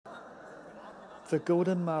The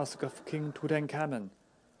golden mask of King Tutankhamen,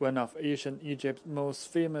 one of ancient Egypt's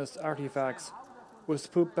most famous artifacts, was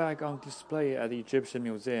put back on display at the Egyptian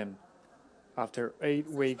Museum after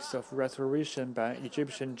 8 weeks of restoration by an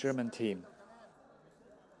Egyptian German team.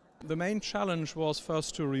 The main challenge was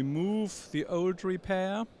first to remove the old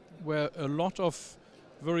repair, where a lot of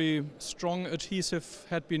very strong adhesive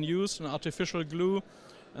had been used, an artificial glue,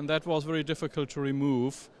 and that was very difficult to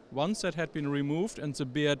remove. Once that had been removed and the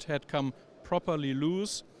beard had come properly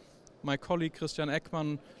loose, my colleague Christian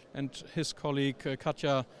Eckmann and his colleague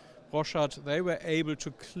Katja Roschardt, they were able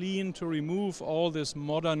to to remove all this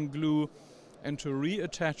modern glue and to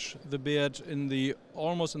reattach the beard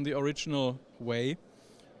almost in the original way,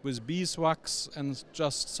 with beeswax and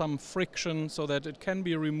just some friction so that it can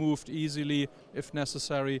be removed easily if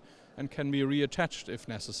necessary and can be reattached if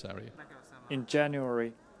necessary. In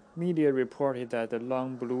January, media reported that the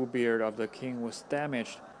long blue beard of the king was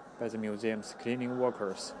damaged by the museum's cleaning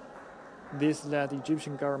workers. This led the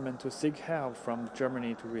Egyptian government to seek help from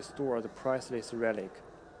Germany to restore the priceless relic.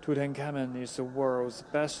 Tutankhamen is the world's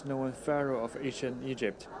best-known pharaoh of ancient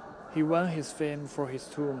Egypt. He won his fame for his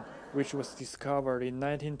tomb, which was discovered in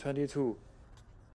 1922